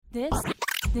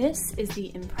This is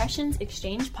the Impressions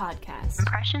Exchange Podcast.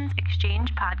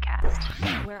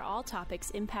 Where all topics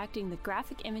impacting the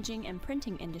graphic imaging and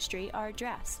printing industry are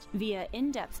addressed via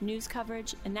in-depth news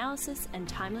coverage, analysis, and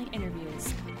timely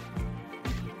interviews.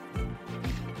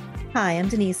 Hi, I'm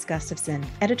Denise Gustavson,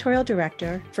 Editorial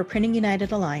Director for Printing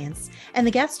United Alliance, and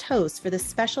the guest host for the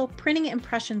special Printing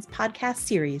Impressions podcast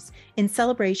series in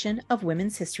celebration of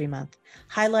Women's History Month,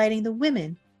 highlighting the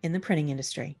women in the printing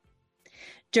industry.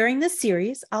 During this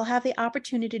series, I'll have the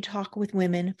opportunity to talk with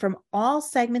women from all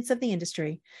segments of the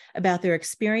industry about their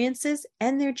experiences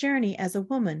and their journey as a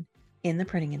woman in the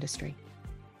printing industry.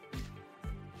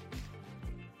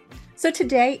 So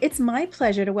today, it's my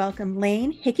pleasure to welcome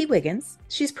Lane Hickey-Wiggins.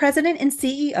 She's president and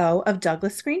CEO of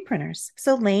Douglas Screen Printers.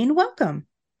 So Lane, welcome.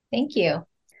 Thank you.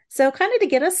 So kind of to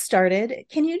get us started,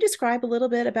 can you describe a little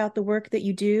bit about the work that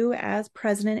you do as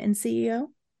president and CEO?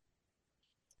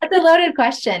 That's a loaded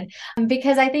question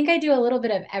because I think I do a little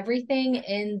bit of everything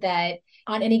in that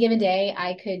on any given day,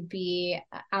 I could be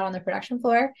out on the production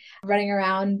floor, running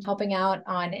around, helping out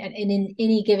in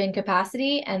any given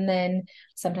capacity. And then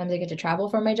sometimes I get to travel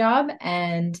for my job.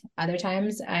 And other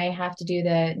times I have to do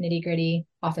the nitty gritty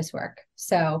office work.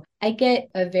 So I get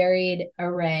a varied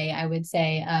array, I would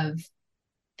say, of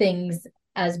things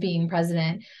as being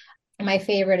president. My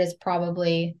favorite is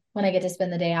probably when I get to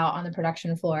spend the day out on the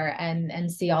production floor and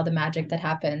see all the magic that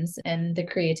happens and the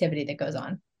creativity that goes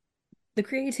on. The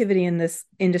creativity in this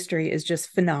industry is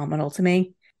just phenomenal to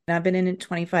me. And I've been in it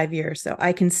 25 years, so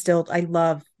I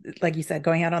love, like you said,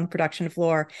 going out on the production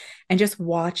floor and just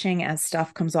watching as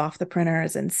stuff comes off the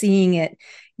printers and seeing it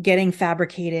getting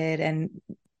fabricated and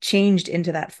changed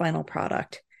into that final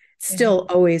product. Still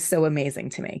always so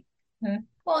amazing to me. Mm-hmm.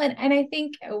 Well, and I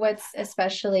think what's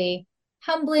especially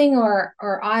humbling or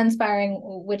awe-inspiring,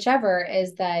 whichever,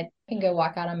 is that I can go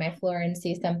walk out on my floor and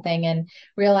see something and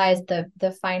realize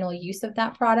the final use of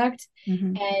that product.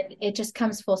 Mm-hmm. And it just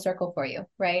comes full circle for you,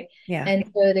 right? Yeah. And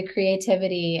so the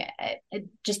creativity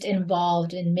just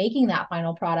involved in making that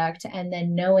final product and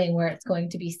then knowing where it's going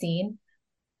to be seen,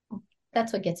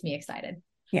 that's what gets me excited.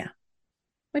 Yeah,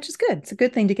 which is good. It's a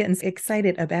good thing to get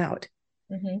excited about.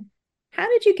 Mm-hmm. How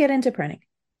did you get into printing?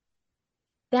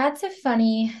 That's a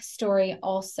funny story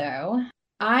also.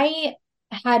 I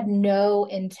had no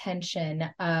intention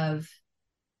of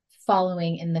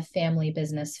following in the family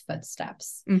business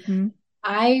footsteps. Mm-hmm.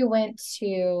 I went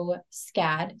to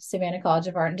SCAD, Savannah College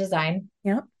of Art and Design.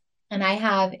 Yep. And I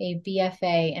have a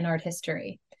BFA in art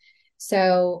history.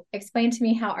 So explain to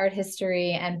me how art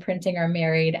history and printing are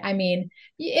married. I mean,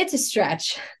 it's a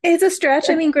stretch. It's a stretch.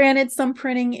 I mean, granted, some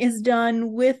printing is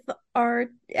done with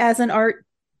art as an art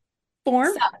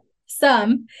form.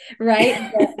 Some,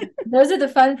 right? Those are the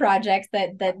fun projects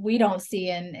that we don't see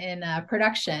in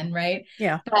production, right?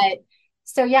 Yeah. But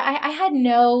so, yeah, I had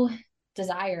no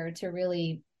desire to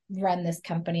really run this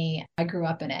company. I grew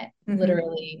up in it,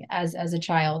 literally as a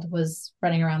child, was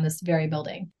running around this very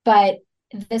building. But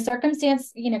the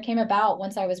circumstance, came about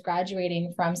once I was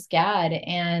graduating from SCAD,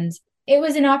 and it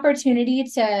was an opportunity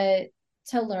to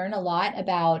learn a lot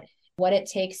about what it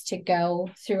takes to go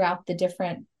throughout the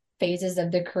different phases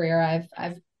of the career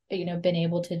I've been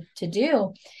able to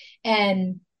do.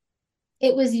 And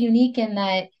it was unique in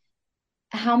that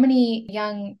how many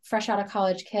young fresh out of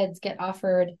college kids get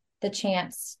offered the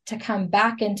chance to come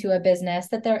back into a business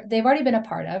that they've already been a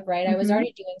part of, right? I was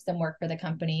already doing some work for the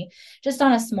company, just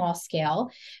on a small scale,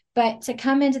 but to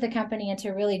come into the company and to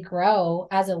really grow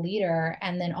as a leader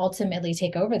and then ultimately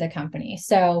take over the company.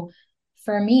 So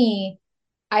for me,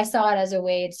 I saw it as a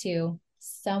way to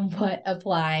somewhat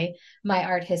apply my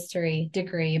art history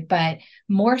degree, but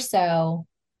more so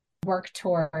work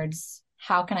towards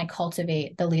how can I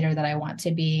cultivate the leader that I want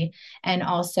to be and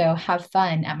also have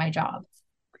fun at my job.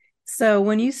 So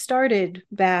when you started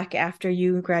back after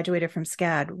you graduated from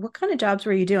SCAD, what kind of jobs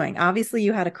were you doing? Obviously,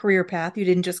 you had a career path. You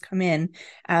didn't just come in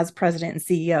as president and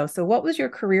CEO. So what was your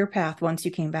career path once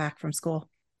you came back from school?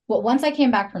 Well, once I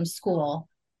came back from school,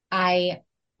 I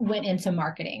went into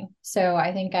marketing. So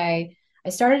I think I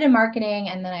started in marketing,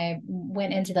 and then I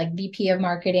went into like VP of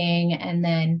marketing, and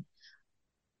then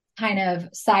kind of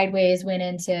sideways went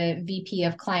into VP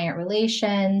of client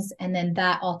relations. And then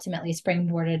that ultimately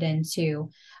springboarded into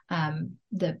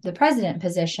the president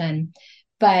position.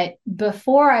 But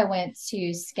before I went to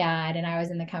SCAD and I was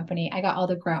in the company, I got all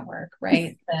the grunt work,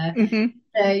 right?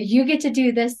 You get to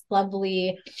do this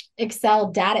lovely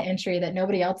Excel data entry that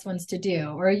nobody else wants to do,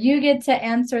 or you get to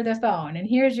answer the phone and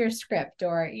here's your script,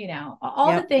 or,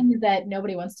 all the things that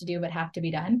nobody wants to do but have to be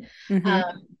done.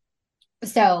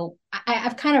 So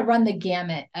I've kind of run the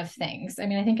gamut of things. I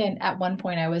mean, I think at one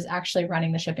point I was actually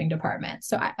running the shipping department.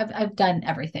 So I've done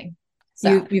everything.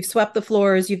 So You've swept the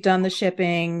floors, you've done the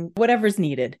shipping, whatever's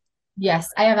needed. yes,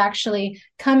 I have actually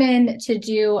come in to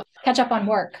do catch up on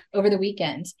work over the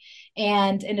weekend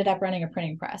and ended up running a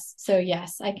printing press. So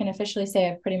yes, I can officially say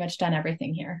I've pretty much done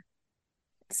everything here.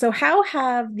 So how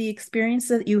have the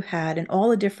experiences that you had in all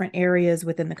the different areas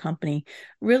within the company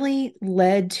really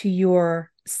led to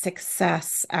your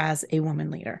success as a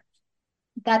woman leader?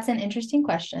 That's an interesting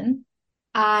question.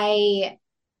 I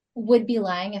would be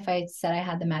lying if I said I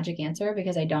had the magic answer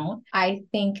because I don't. I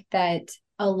think that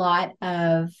a lot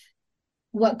of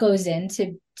what goes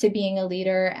into being a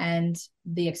leader and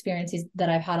the experiences that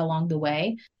I've had along the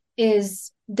way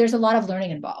is there's a lot of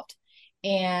learning involved.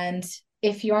 And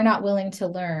if you're not willing to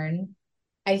learn,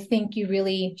 I think you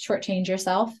really shortchange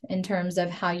yourself in terms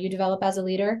of how you develop as a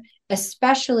leader,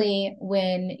 especially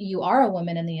when you are a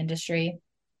woman in the industry.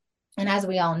 And as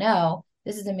we all know,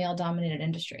 this is a male dominated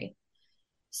industry.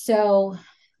 So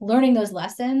learning those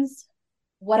lessons,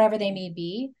 whatever they may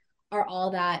be, are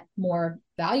all that more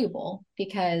valuable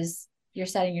because you're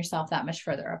setting yourself that much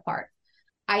further apart.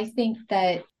 I think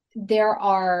that there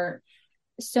are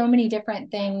so many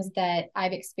different things that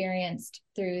I've experienced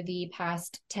through the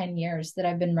past 10 years that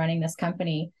I've been running this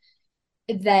company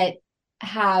that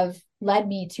have led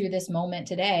me to this moment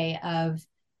today of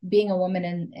being a woman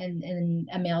in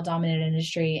a male dominated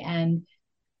industry and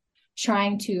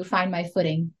trying to find my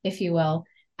footing, if you will,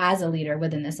 as a leader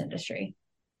within this industry.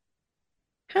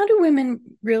 How do women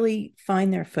really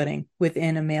find their footing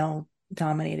within a male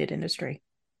dominated industry?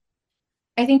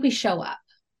 I think we show up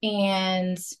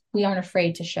and we aren't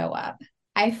afraid to show up.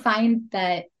 I find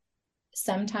that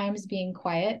sometimes being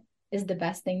quiet is the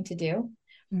best thing to do,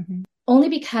 only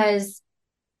because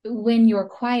when you're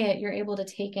quiet, you're able to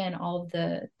take in all of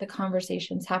the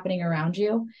conversations happening around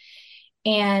you.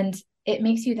 And it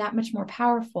makes you that much more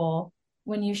powerful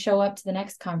when you show up to the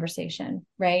next conversation,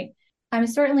 right? I'm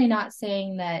certainly not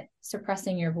saying that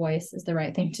suppressing your voice is the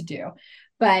right thing to do,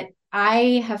 but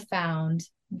I have found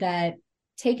that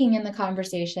taking in the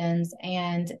conversations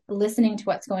and listening to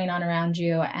what's going on around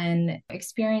you and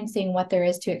experiencing what there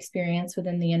is to experience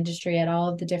within the industry at all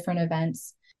of the different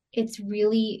events, it's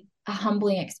really a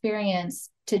humbling experience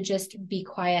to just be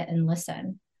quiet and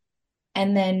listen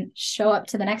and then show up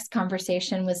to the next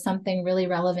conversation with something really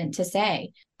relevant to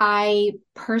say. I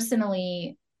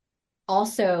personally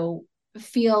also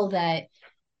feel that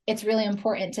it's really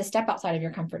important to step outside of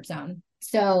your comfort zone.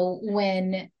 So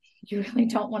when you really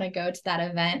don't want to go to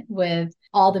that event with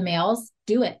all the males,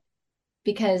 do it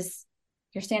because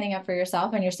you're standing up for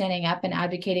yourself and you're standing up and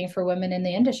advocating for women in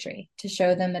the industry to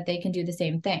show them that they can do the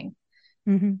same thing.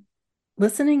 Mm-hmm.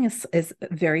 Listening is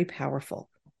very powerful,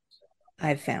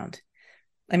 I've found.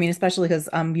 I mean, especially because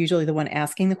I'm usually the one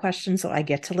asking the question, so I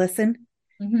get to listen.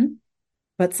 Mm-hmm.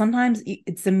 But sometimes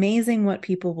it's amazing what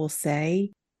people will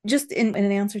say just in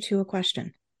an answer to a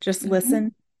question. Just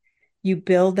listen, you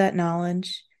build that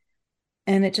knowledge,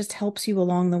 and it just helps you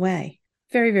along the way.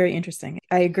 Very, very interesting.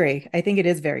 I agree. I think it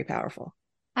is very powerful.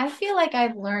 I feel like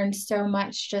I've learned so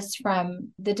much just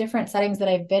from the different settings that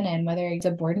I've been in, whether it's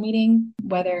a board meeting,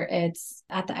 whether it's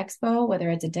at the expo,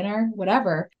 whether it's a dinner,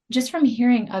 whatever, just from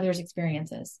hearing others'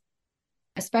 experiences,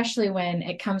 especially when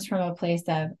it comes from a place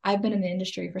of, I've been in the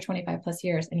industry for 25 plus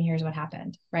years and here's what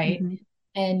happened, right? Mm-hmm.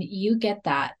 And you get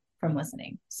that from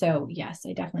listening. So yes,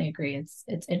 I definitely agree.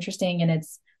 It's interesting and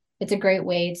it's a great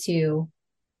way to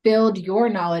build your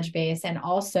knowledge base and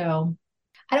also,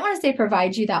 I don't want to say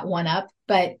provide you that one up,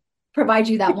 but provide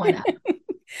you that one up.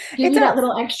 Give you that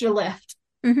little extra lift.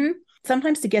 Mm-hmm.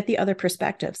 Sometimes to get the other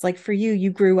perspectives. Like for you,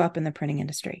 you grew up in the printing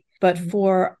industry, but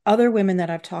for other women that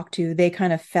I've talked to, they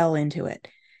kind of fell into it.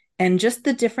 And just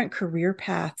the different career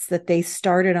paths that they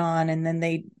started on and then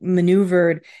they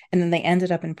maneuvered and then they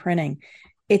ended up in printing.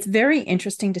 It's very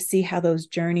interesting to see how those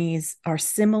journeys are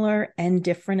similar and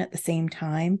different at the same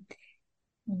time.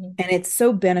 And it's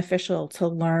so beneficial to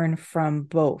learn from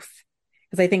both.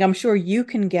 Because I'm sure you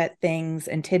can get things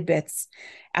and tidbits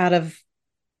out of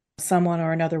someone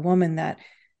or another woman that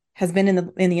has been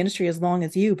in the industry as long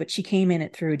as you, but she came in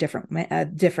it through a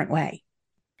different way.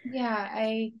 Yeah,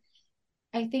 I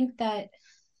think that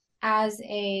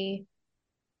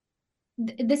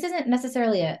this isn't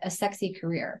necessarily a sexy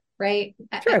career, right?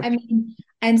 True. I mean,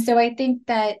 and so I think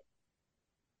that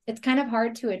it's kind of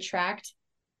hard to attract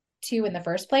to in the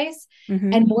first place,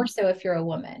 and more so if you're a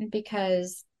woman,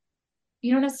 because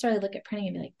you don't necessarily look at printing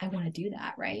and be like, I want to do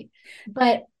that, right?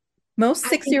 But Most I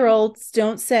think 6-year-olds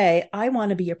don't say, I want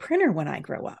to be a printer when I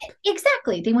grow up.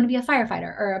 exactly. They want to be a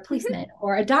firefighter or a Mhm. policeman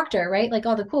or a doctor, right? Like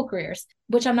all the cool careers,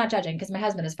 which I'm not judging because my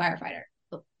husband is a firefighter.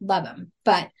 Love him.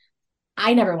 But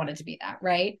I never wanted to be that,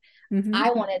 right? Mhm.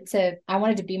 I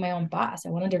wanted to be my own boss. I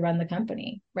wanted to run the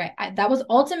company, right? That was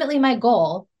ultimately my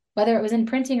goal, whether it was in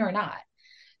printing or not.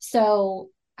 So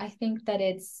I think that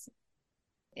it's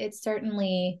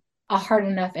certainly a hard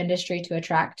enough industry to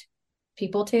attract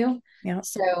people to. Yeah.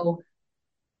 So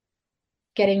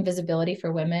getting visibility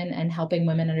for women and helping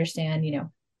women understand,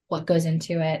 what goes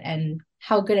into it and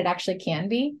how good it actually can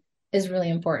be is really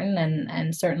important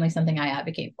and certainly something I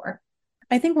advocate for.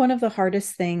 I think one of the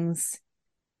hardest things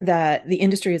that the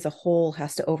industry as a whole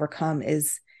has to overcome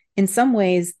is, in some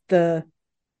ways, the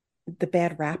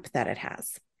bad rap that it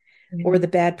has, or the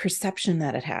bad perception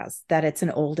that it has, that it's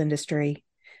an old industry,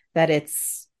 that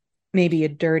it's maybe a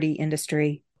dirty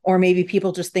industry, or maybe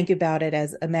people just think about it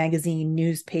as a magazine,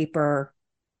 newspaper,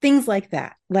 things like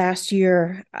that. Last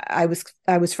year, I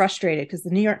was frustrated because the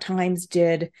New York Times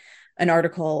did an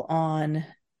article on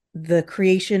the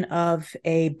creation of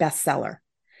a bestseller.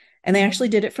 And they actually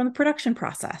did it from the production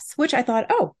process, which I thought,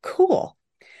 oh, cool.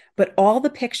 But all the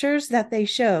pictures that they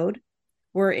showed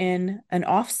were in an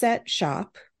offset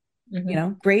shop,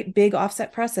 great big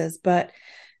offset presses, but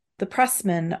the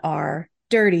pressmen are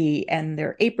dirty and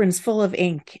their aprons full of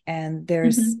ink and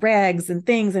there's rags and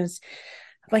things. And it's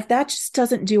like, that just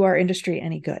doesn't do our industry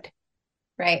any good.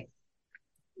 Right.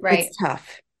 It's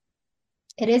tough.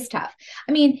 It is tough.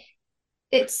 I mean,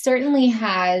 it certainly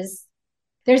has,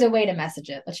 there's a way to message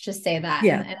it. Let's just say that.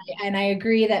 Yeah. And I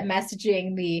agree that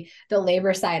messaging the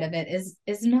labor side of it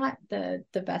is not the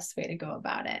best way to go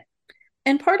about it.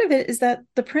 And part of it is that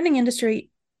the printing industry,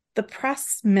 the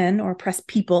pressmen or press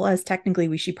people, as technically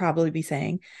we should probably be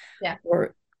saying,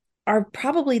 are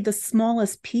probably the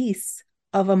smallest piece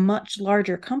of a much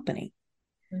larger company.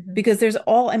 Because there's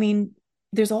all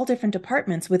different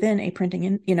departments within a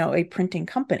printing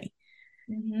company,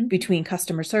 between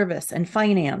customer service and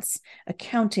finance,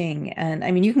 accounting. And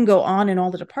I mean, you can go on in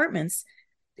all the departments.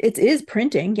 It is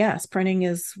printing. Yes, printing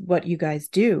is what you guys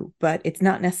do, but it's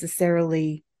not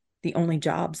necessarily the only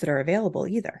jobs that are available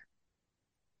either.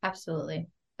 Absolutely.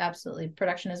 Absolutely.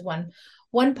 Production is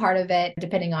one part of it,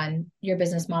 depending on your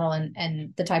business model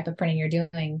and the type of printing you're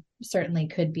doing, certainly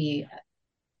could be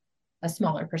a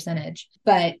smaller percentage.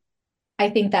 But I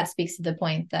think that speaks to the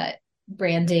point that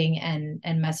branding and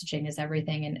messaging is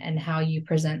everything, and how you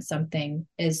present something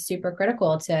is super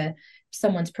critical to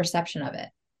someone's perception of it.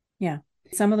 Yeah.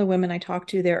 Some of the women I talked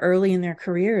to, they're early in their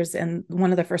careers, and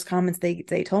one of the first comments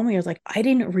they told me was like, I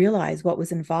didn't realize what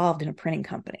was involved in a printing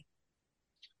company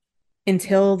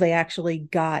until they actually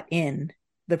got in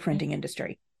the printing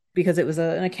industry, because it was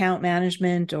an account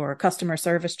management or a customer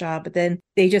service job. But then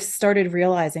they just started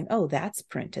realizing, oh, that's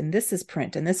print, and this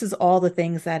is all the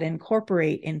things that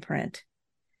incorporate in print.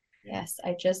 Yes,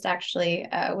 I just actually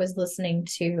was listening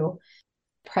to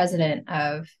president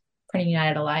of Printing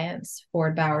United Alliance,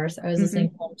 Ford Bowers. I was listening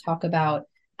to him talk about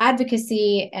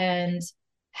advocacy and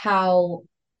how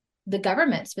the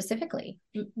government specifically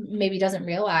maybe doesn't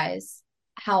realize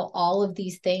how all of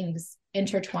these things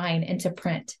intertwine into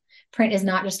print. Print is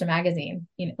not just a magazine,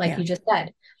 you just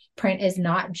said. Print is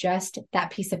not just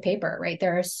that piece of paper, right?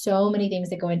 There are so many things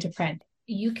that go into print.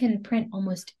 You can print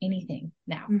almost anything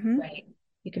now, right?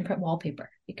 You can print wallpaper,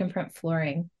 you can print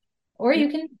flooring, or you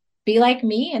can be like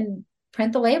me and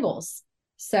print the labels.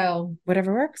 So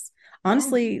whatever works.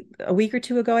 Honestly, a week or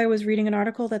two ago, I was reading an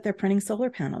article that they're printing solar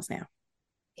panels now.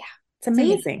 Yeah. It's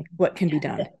amazing what can be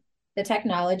done. The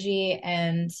technology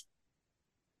and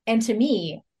to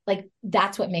me, like,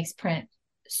 that's what makes print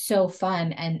so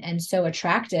fun and so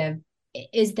attractive,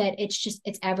 is that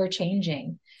it's ever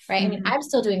changing, right? I mean, I'm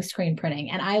still doing screen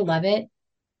printing and I love it.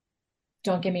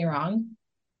 Don't get me wrong.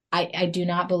 I do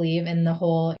not believe in the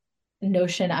whole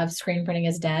notion of screen printing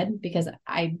is dead, because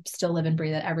I still live and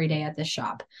breathe it every day at this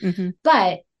shop.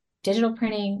 But digital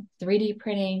printing, 3D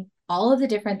printing, all of the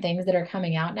different things that are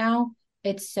coming out now,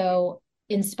 it's so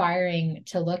inspiring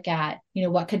to look at,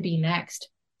 what could be next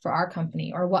for our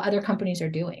company or what other companies are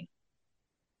doing.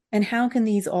 And how can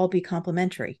these all be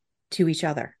complementary to each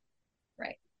other?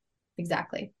 Right.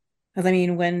 Exactly. Because I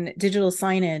mean, when digital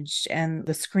signage and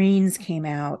the screens came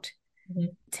out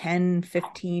 10,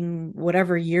 15,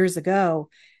 whatever years ago,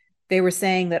 they were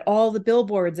saying that all the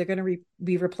billboards are going to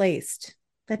be replaced.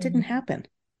 That didn't happen.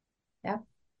 Yeah.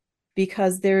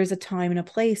 Because there's a time and a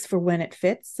place for when it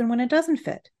fits and when it doesn't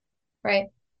fit. Right.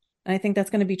 And I think that's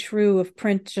going to be true of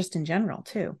print just in general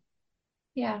too.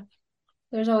 Yeah.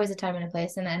 There's always a time and a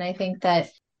place. And I think that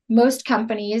most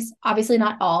companies, obviously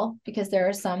not all, because there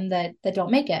are some that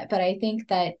don't make it. But I think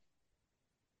that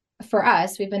for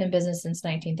us, we've been in business since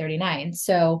 1939.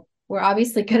 So we're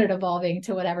obviously good at evolving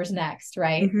to whatever's next,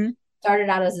 right? Mm-hmm. Started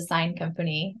out as a sign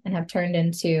company and have turned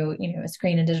into, a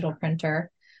screen and digital printer.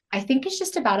 I think it's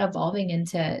just about evolving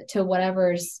into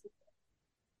whatever's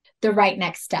the right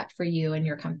next step for you and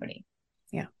your company.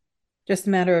 Yeah. Just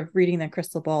a matter of reading that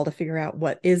crystal ball to figure out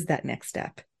what is that next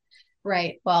step.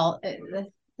 Right. Well,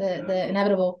 the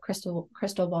inevitable crystal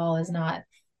ball is not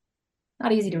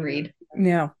easy to read.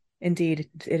 No, indeed.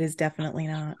 It is definitely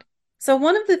not. So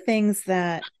one of the things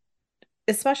that,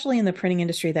 especially in the printing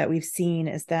industry, that we've seen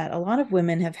is that a lot of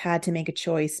women have had to make a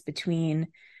choice between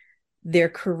their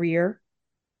career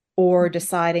or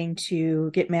deciding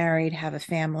to get married, have a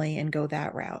family, and go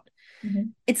that route. Mm-hmm.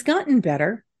 It's gotten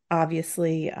better,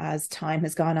 obviously, as time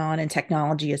has gone on and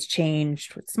technology has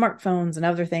changed with smartphones and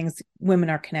other things. Women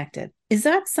are connected. Is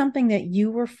that something that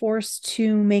you were forced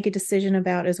to make a decision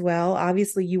about as well?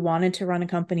 Obviously, you wanted to run a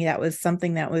company. That was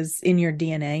something that was in your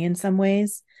DNA in some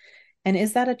ways. And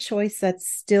is that a choice that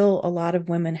still a lot of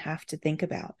women have to think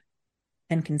about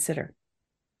and consider?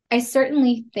 I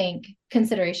certainly think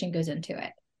consideration goes into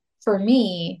it. For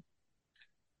me,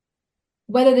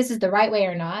 whether this is the right way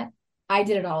or not, I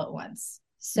did it all at once.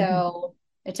 So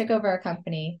I took over a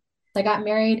company. I got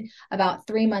married about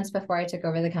 3 months before I took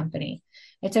over the company.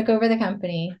 I took over the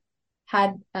company,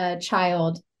 had a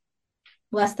child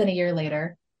less than a year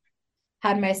later,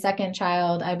 had my second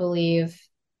child, I believe,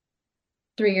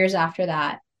 3 years after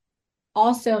that.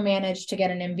 Also managed to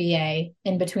get an MBA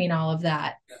in between all of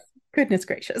that. Goodness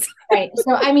gracious. Right.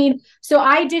 So,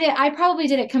 I probably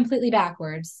did it completely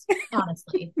backwards,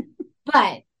 honestly,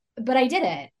 but I did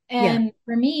it. And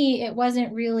for me, it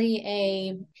wasn't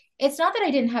really it's not that I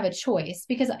didn't have a choice,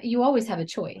 because you always have a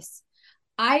choice.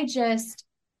 I just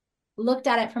looked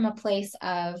at it from a place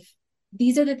of,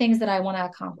 these are the things that I want to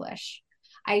accomplish.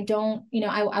 I don't,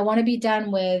 I want to be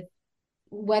done with,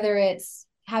 whether it's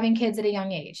having kids at a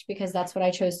young age, because that's what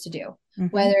I chose to do,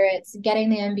 whether it's getting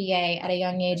the MBA at a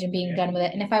young age and being done with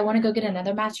it. And if I want to go get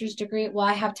another master's degree, well,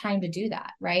 I have time to do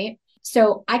that. Right.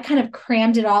 So I kind of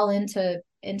crammed it all into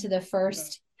the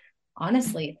first,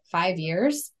 honestly, 5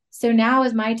 years. So now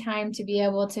is my time to be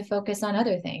able to focus on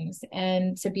other things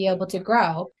and to be able to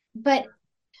grow. But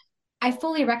I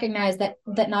fully recognize that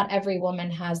not every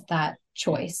woman has that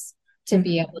choice to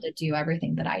be able to do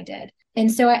everything that I did. And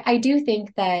so I do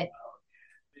think that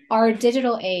our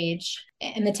digital age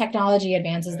and the technology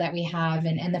advances that we have,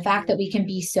 and the fact that we can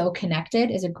be so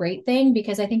connected, is a great thing,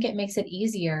 because I think it makes it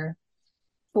easier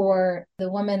for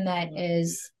the woman that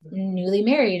is newly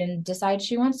married and decides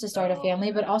she wants to start a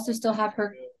family, but also still have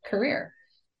her career.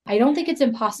 I don't think it's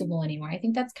impossible anymore. I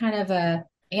think that's kind of a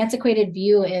antiquated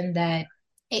view, in that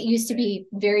it used to be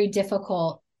very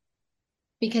difficult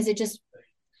because it just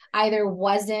either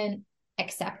wasn't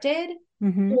accepted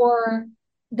or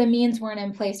the means weren't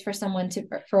in place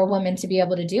for a woman to be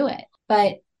able to do it.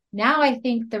 But now I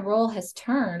think the role has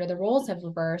turned, or the roles have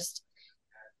reversed,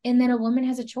 and then a woman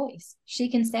has a choice. She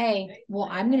can say, well,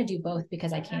 I'm going to do both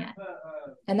because I can.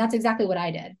 And that's exactly what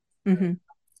I did.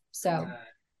 So,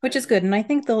 which is good. And I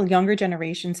think the younger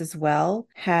generations as well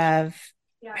have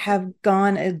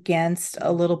gone against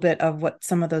a little bit of what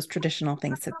some of those traditional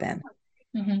things have been.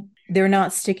 They're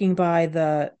not sticking by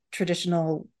the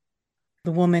traditional,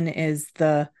 the woman is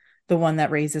the one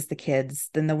that raises the kids,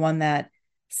 then the one that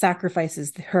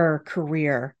sacrifices her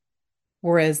career,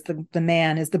 whereas the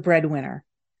man is the breadwinner.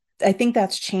 I think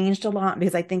that's changed a lot,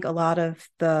 because I think a lot of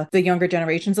the younger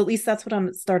generations, at least that's what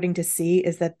I'm starting to see,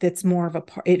 is that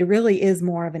it really is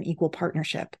more of an equal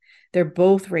partnership. They're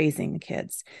both raising the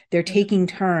kids. They're taking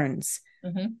turns.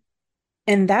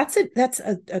 And that's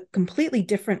a completely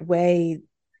different way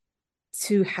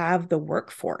to have the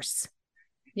workforce.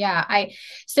 Yeah.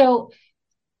 So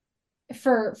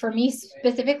for me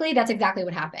specifically, that's exactly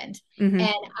what happened.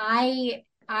 And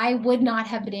I would not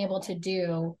have been able to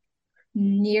do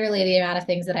nearly the amount of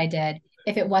things that I did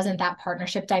if it wasn't that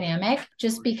partnership dynamic,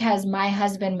 just because my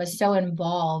husband was so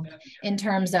involved in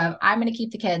terms of, I'm going to keep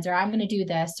the kids, or I'm going to do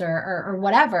this, or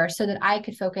whatever, so that I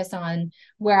could focus on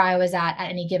where I was at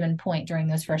any given point during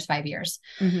those first 5 years.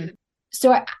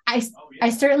 So I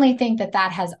certainly think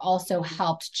that has also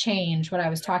helped change what I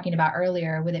was talking about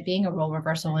earlier, with it being a role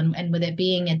reversal, and with it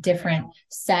being a different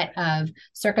set of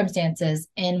circumstances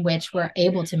in which we're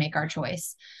able to make our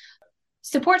choice.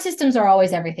 Support systems are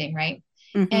always everything, right?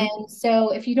 And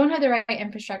so if you don't have the right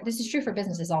infrastructure, this is true for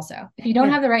businesses also. If you don't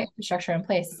have the right infrastructure in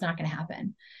place, it's not going to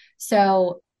happen.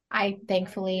 So I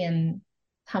thankfully and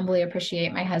humbly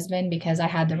appreciate my husband because I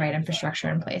had the right infrastructure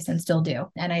in place and still do.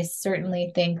 And I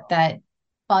certainly think that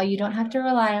while you don't have to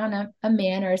rely on a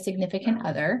man or a significant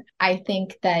other, I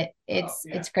think that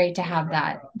it's great to have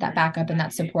that backup and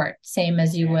that support, same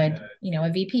as you would,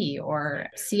 a VP or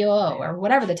COO or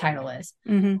whatever the title is.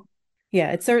 Mm-hmm.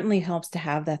 Yeah, it certainly helps to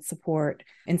have that support.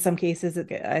 In some cases,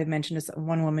 I mentioned this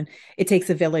one woman, it takes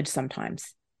a village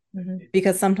sometimes. Mm-hmm.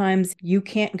 Because sometimes you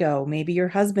can't go. Maybe your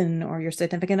husband or your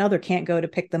significant other can't go to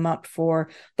pick them up for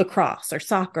lacrosse or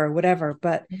soccer or whatever,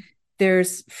 but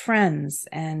there's friends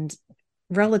and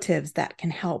relatives that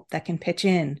can help, that can pitch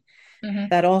in,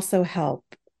 that also help.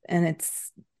 And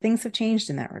things have changed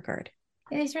in that regard.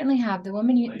 Yeah, they certainly have. The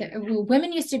women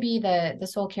used to be the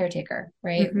sole caretaker,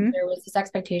 right? Mm-hmm. There was this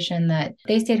expectation that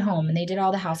they stayed home and they did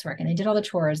all the housework and they did all the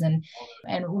chores and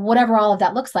whatever all of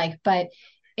that looks like. But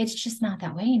it's just not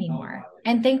that way anymore.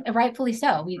 And rightfully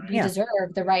so. We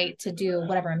deserve the right to do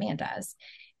whatever a man does.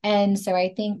 And so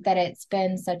I think that it's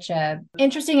been such a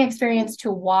interesting experience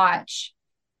to watch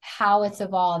how it's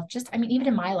evolved. Even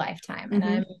in my lifetime, mm-hmm.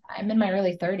 and I'm in my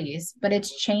early 30s, but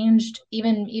it's changed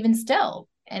even still.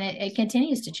 And it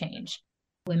continues to change.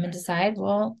 Women decide,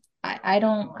 well, I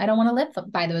don't want to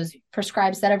live by those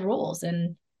prescribed set of rules,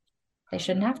 and they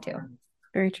shouldn't have to.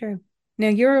 Very true. Now,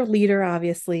 you're a leader,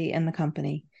 obviously, in the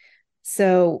company.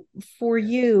 So for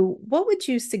you, what would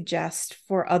you suggest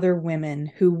for other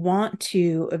women who want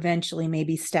to eventually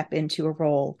maybe step into a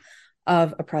role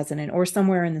of a president or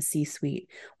somewhere in the C-suite?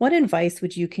 What advice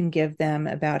would you can give them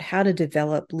about how to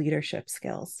develop leadership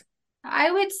skills? I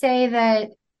would say that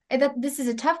this is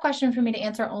a tough question for me to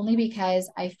answer only because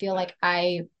I feel like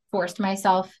I forced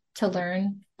myself to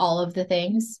learn all of the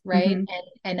things, right? Mm-hmm.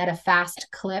 And at a fast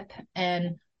clip,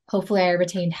 and hopefully I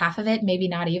retained half of it, maybe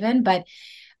not even, but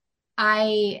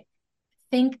I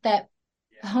think that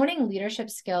honing leadership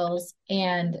skills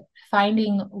and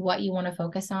finding what you want to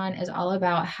focus on is all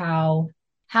about how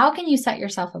can you set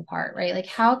yourself apart, right? Like,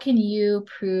 how can you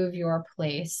prove your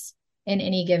place in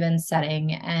any given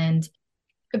setting? And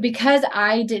because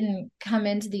I didn't come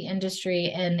into the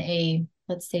industry in a,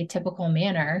 let's say, typical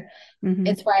manner, mm-hmm.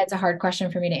 it's why it's a hard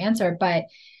question for me to answer. But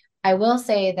I will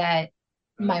say that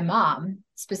my mom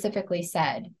specifically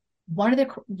said, one of the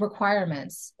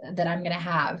requirements that I'm going to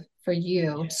have for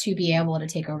you to be able to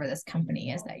take over this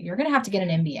company is that you're going to have to get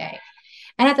an MBA.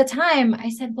 And at the time I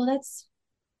said, well, that's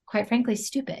quite frankly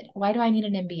stupid. Why do I need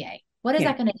an MBA? What is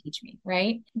that going to teach me?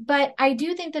 Right. But I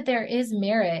do think that there is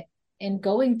merit in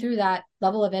going through that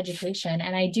level of education.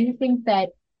 And I do think that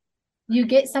you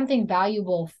get something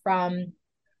valuable from,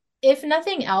 if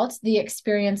nothing else, the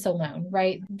experience alone,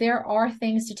 right? There are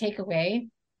things to take away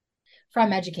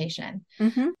from education.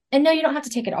 Mm-hmm. And no, you don't have to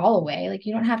take it all away. Like,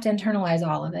 you don't have to internalize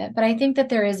all of it, but I think that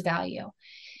there is value.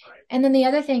 And then the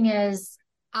other thing is,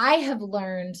 I have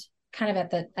learned kind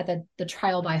of at the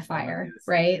trial by fire,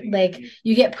 right? Like,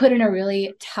 you get put in a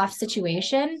really tough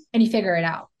situation and you figure it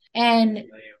out. And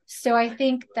so I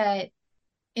think that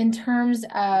in terms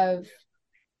of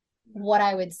what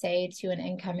I would say to an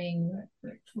incoming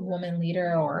woman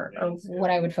leader, or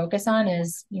what I would focus on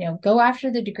is, go after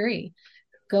the degree,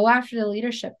 go after the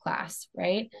leadership class,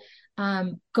 right?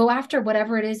 Go after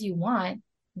whatever it is you want,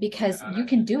 because you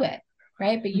can do it,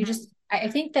 right? But I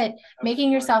think that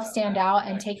making yourself stand out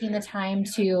and taking the time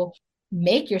to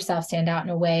make yourself stand out in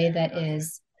a way that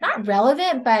is not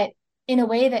relevant, but in a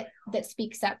way that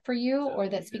speaks up for you, or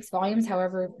that speaks volumes,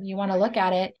 however you want to look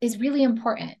at it, is really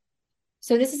important.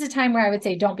 So this is a time where I would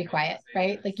say, don't be quiet,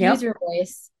 right? Like, use your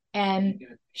voice and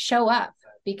show up,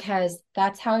 because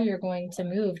that's how you're going to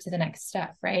move to the next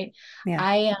step, right?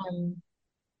 Yeah.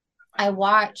 I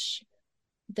watch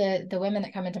the women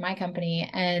that come into my company,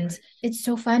 and it's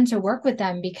so fun to work with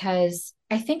them, because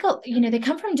I think, they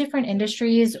come from different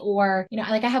industries, or,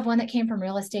 like, I have one that came from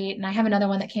real estate, and I have another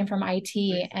one that came from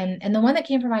IT. And the one that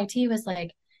came from IT was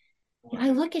like,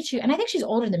 I look at you, and I think she's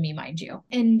older than me, mind you.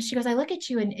 And she goes, I look at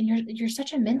you and you're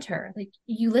such a mentor. Like,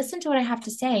 you listen to what I have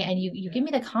to say, and you give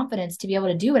me the confidence to be able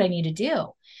to do what I need to do.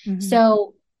 Mm-hmm.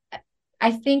 So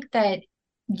I think that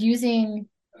using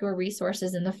your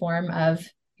resources in the form of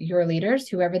your leaders,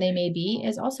 whoever they may be,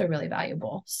 is also really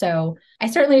valuable. So I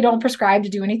certainly don't prescribe to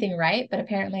do anything right, but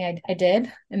apparently I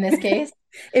did in this case.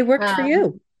 It worked for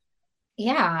you.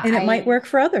 Yeah. And it might work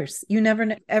for others. You never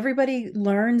know. Everybody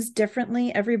learns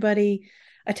differently. Everybody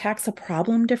attacks a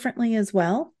problem differently as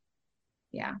well.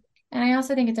 Yeah. And I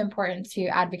also think it's important to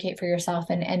advocate for yourself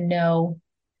and know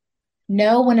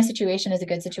when a situation is a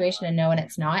good situation and know when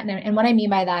it's not. And what I mean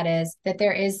by that is that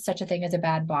there is such a thing as a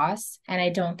bad boss. And I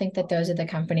don't think that those are the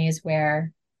companies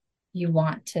where you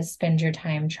want to spend your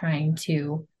time trying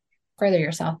to further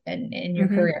yourself in your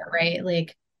career, right?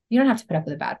 Like, you don't have to put up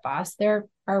with a bad boss. There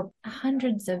are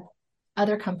hundreds of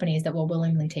other companies that will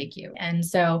willingly take you. And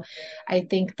so I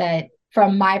think that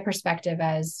from my perspective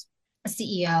as a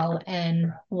CEO,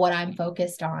 and what I'm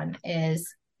focused on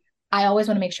is I always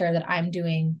want to make sure that I'm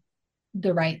doing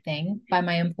the right thing by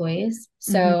my employees.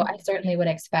 So I certainly would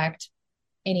expect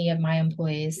any of my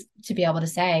employees to be able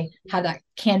to have that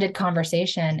candid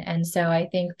conversation. And so I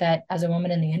think that as a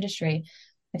woman in the industry,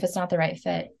 if it's not the right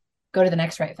fit, go to the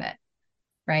next right fit.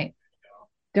 Right.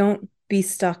 Don't be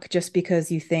stuck just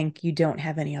because you think you don't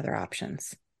have any other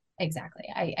options. Exactly.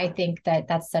 I think that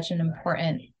that's such an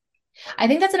important, I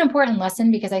think that's an important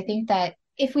lesson, because I think that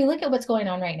if we look at what's going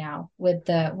on right now with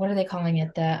what are they calling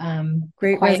it? The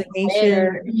Great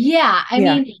Resignation. Yeah. I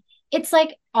mean, it's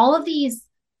like all of the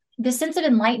sense of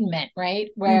enlightenment, right?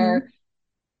 Where,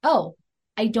 oh,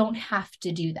 I don't have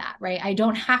to do that, right? I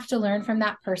don't have to learn from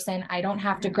that person. I don't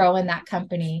have to grow in that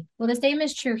company. Well, the same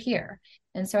is true here.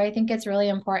 And so I think it's really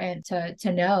important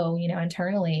to know,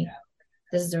 internally,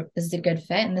 this is a good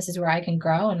fit, and this is where I can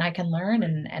grow and I can learn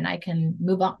and I can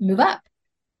move up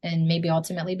and maybe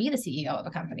ultimately be the CEO of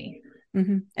a company.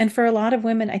 And for a lot of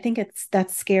women, I think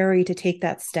that's scary to take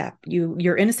that step.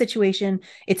 You're in a situation,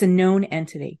 it's a known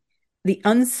entity. The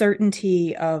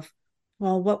uncertainty of,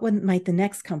 well, might the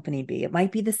next company be? It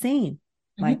might be the same,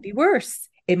 might be worse,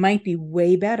 it might be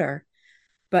way better.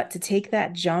 But to take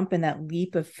that jump and that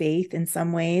leap of faith in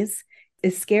some ways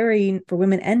is scary for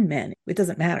women and men. It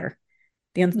doesn't matter.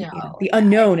 The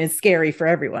unknown is scary for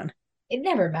everyone. It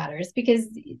never matters, because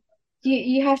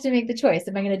you have to make the choice.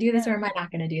 Am I going to do this or am I not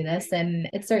going to do this? And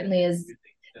it certainly is.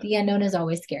 The unknown is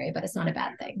always scary, but it's not a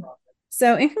bad thing.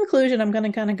 So in conclusion, I'm going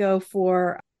to kind of go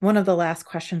for one of the last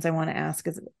questions I want to ask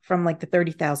is from like the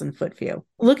 30,000 foot view.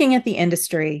 Looking at the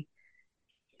industry,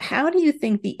 how do you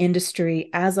think the industry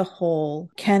as a whole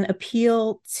can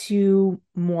appeal to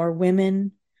more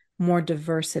women, more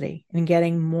diversity, and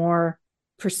getting more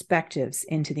perspectives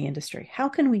into the industry? How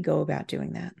can we go about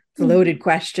doing that? It's a loaded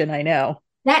question, I know.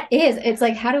 That is. It's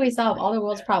like, how do we solve all the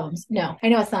world's problems? No, I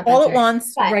know it's not all at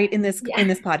once, right in this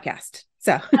podcast.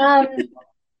 So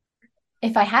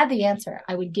if I had the answer,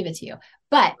 I would give it to you.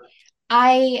 But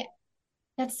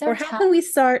that's so Or how can we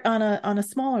start on a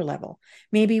smaller level?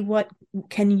 Maybe what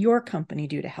can your company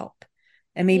do to help?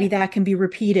 And maybe that can be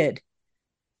repeated.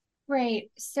 Right.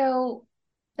 So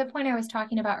the point I was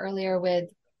talking about earlier with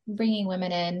bringing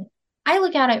women in, I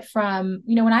look at it from,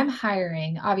 when I'm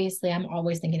hiring, obviously I'm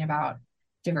always thinking about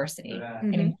diversity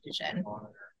and inclusion,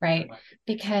 right?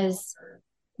 Because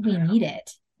we need it.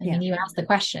 I mean, you asked the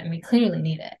question, we clearly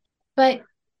need it. But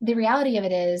the reality of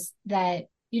it is that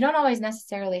you don't always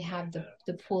necessarily have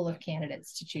the pool of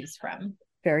candidates to choose from.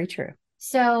 Very true.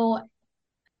 So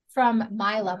from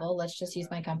my level, let's just use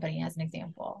my company as an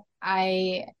example.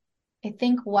 I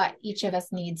think what each of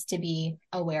us needs to be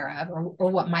aware of,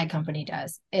 or what my company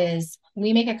does, is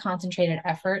we make a concentrated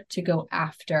effort to go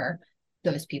after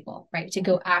those people, right? To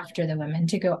go after the women,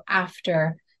 to go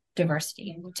after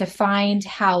diversity, to find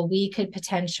how we could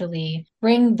potentially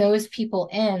bring those people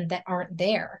in that aren't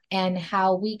there, and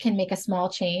how we can make a small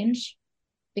change.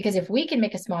 Because if we can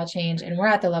make a small change and we're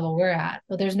at the level we're at,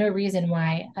 well, there's no reason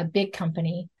why a big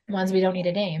company, ones we don't need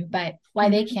to name, but why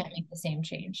they can't make the same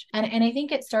change. And I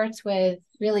think it starts with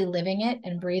really living it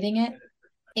and breathing it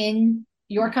in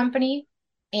your company,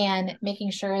 and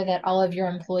making sure that all of your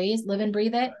employees live and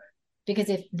breathe it. Because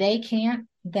if they can't,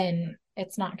 then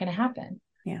it's not going to happen.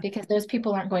 Because those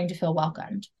people aren't going to feel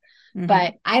welcomed.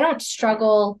 But I don't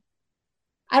struggle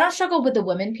with the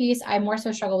women piece. I more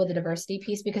so struggle with the diversity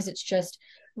piece, because it's just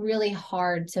really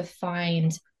hard to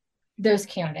find those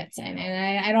candidates in.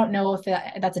 And I don't know if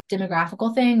that's a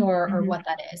demographical thing or what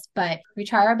that is, but we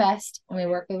try our best and we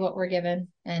work with what we're given.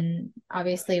 And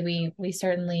obviously we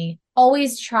certainly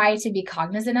always try to be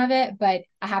cognizant of it, but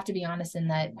I have to be honest in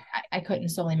that I couldn't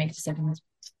solely make decisions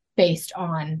based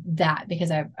on that,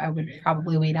 because I would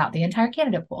probably weed out the entire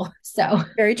candidate pool. So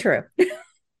very true.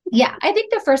 Yeah, I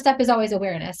think the first step is always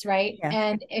awareness, right?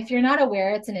 And if you're not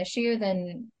aware it's an issue,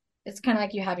 then it's kind of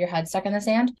like you have your head stuck in the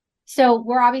sand. So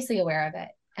we're obviously aware of it.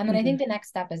 And then I think the next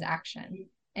step is action.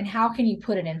 And how can you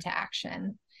put it into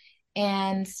action?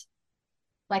 And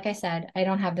like I said, I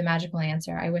don't have the magical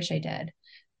answer. I wish I did.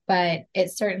 But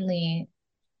it's certainly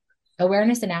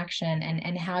awareness and action,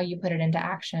 and how you put it into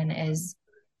action is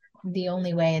the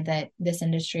only way that this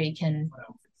industry can,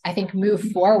 I think,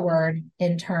 move forward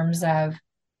in terms of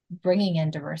bringing in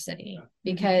diversity.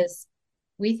 Because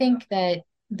we think that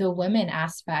the women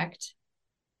aspect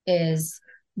is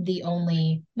the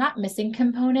only, not missing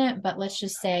component, but let's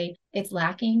just say it's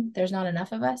lacking. There's not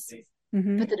enough of us.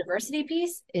 but the diversity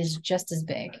piece is just as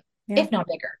big, Yeah. if not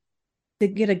bigger. To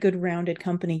get a good rounded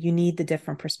company, you need the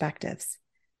different perspectives,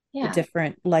 the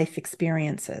different life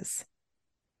experiences.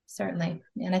 Certainly.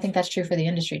 And I think that's true for the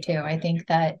industry too. I think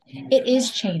that it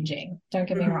is changing. Don't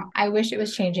get me wrong. I wish it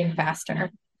was changing faster.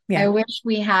 Yeah. I wish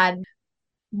we had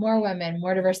more women,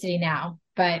 more diversity now,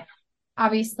 but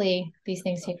obviously these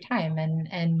things take time,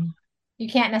 and you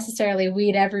can't necessarily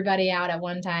weed everybody out at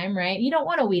one time, right? You don't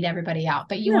want to weed everybody out,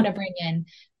 but you want to bring in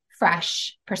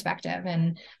fresh perspective.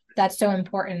 And that's so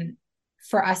important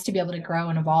for us to be able to grow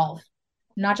and evolve,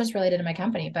 not just related to my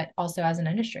company, but also as an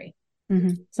industry.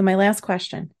 So my last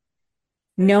question,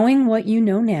 knowing what you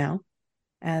know now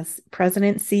as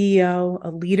president, CEO,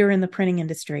 a leader in the printing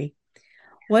industry,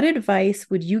 what advice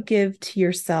would you give to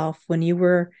yourself when you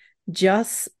were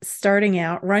just starting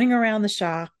out, running around the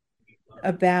shop,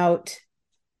 about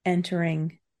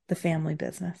entering the family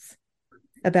business,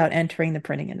 about entering the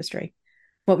printing industry?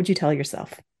 What would you tell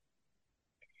yourself?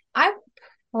 I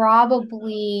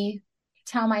probably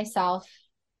tell myself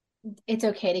it's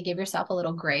okay to give yourself a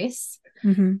little grace.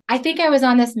 I think I was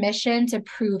on this mission to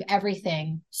prove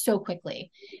everything so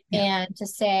quickly and to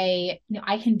say,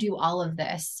 I can do all of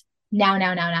this now.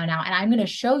 And I'm going to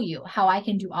show you how I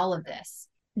can do all of this.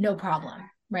 No problem.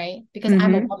 Right. Because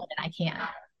I'm a woman and I can.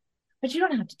 But you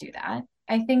don't have to do that.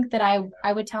 I think that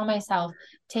I would tell myself,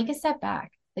 take a step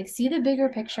back, like see the bigger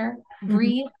picture,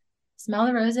 breathe, smell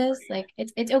the roses. Like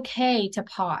it's okay to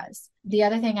pause. The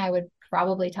other thing I would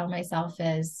probably tell myself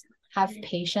is have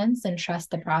patience and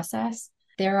trust the process.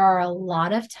 There are a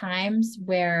lot of times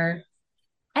where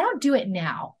I don't do it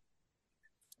now,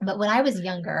 but when I was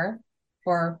younger,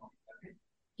 or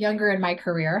younger in my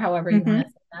career, however you want to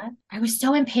say that, I was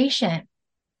so impatient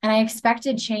and I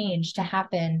expected change to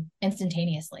happen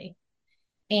instantaneously.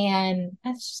 And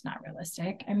that's just not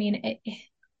realistic. I mean,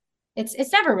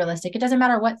 it's never realistic. It doesn't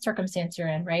matter what circumstance you're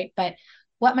in, right? But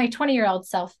what my 20-year-old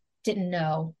self didn't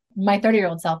know, my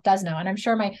 30-year-old self does know. And I'm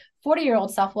sure my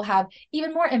 40-year-old self will have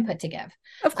even more input to give.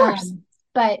 Of course.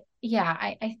 But yeah,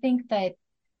 I think that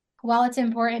while it's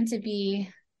important to be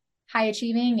high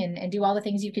achieving and do all the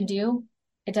things you can do,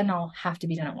 it doesn't all have to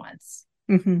be done at once.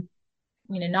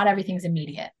 Not everything's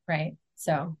immediate, right?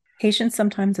 So patience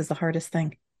sometimes is the hardest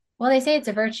thing. Well, they say it's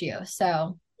a virtue,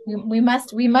 so we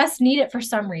must need it for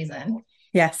some reason.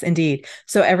 Yes, indeed.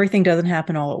 So everything doesn't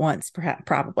happen all at once, perhaps,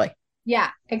 probably. Yeah,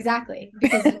 exactly.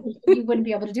 Because you wouldn't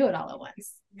be able to do it all at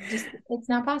once. It's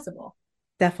not possible.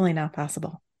 Definitely not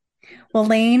possible. Well,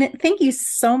 Lane, thank you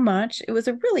so much. It was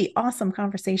a really awesome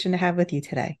conversation to have with you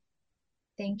today.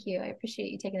 Thank you. I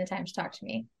appreciate you taking the time to talk to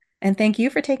me. And thank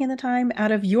you for taking the time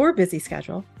out of your busy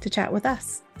schedule to chat with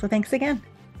us. So thanks again.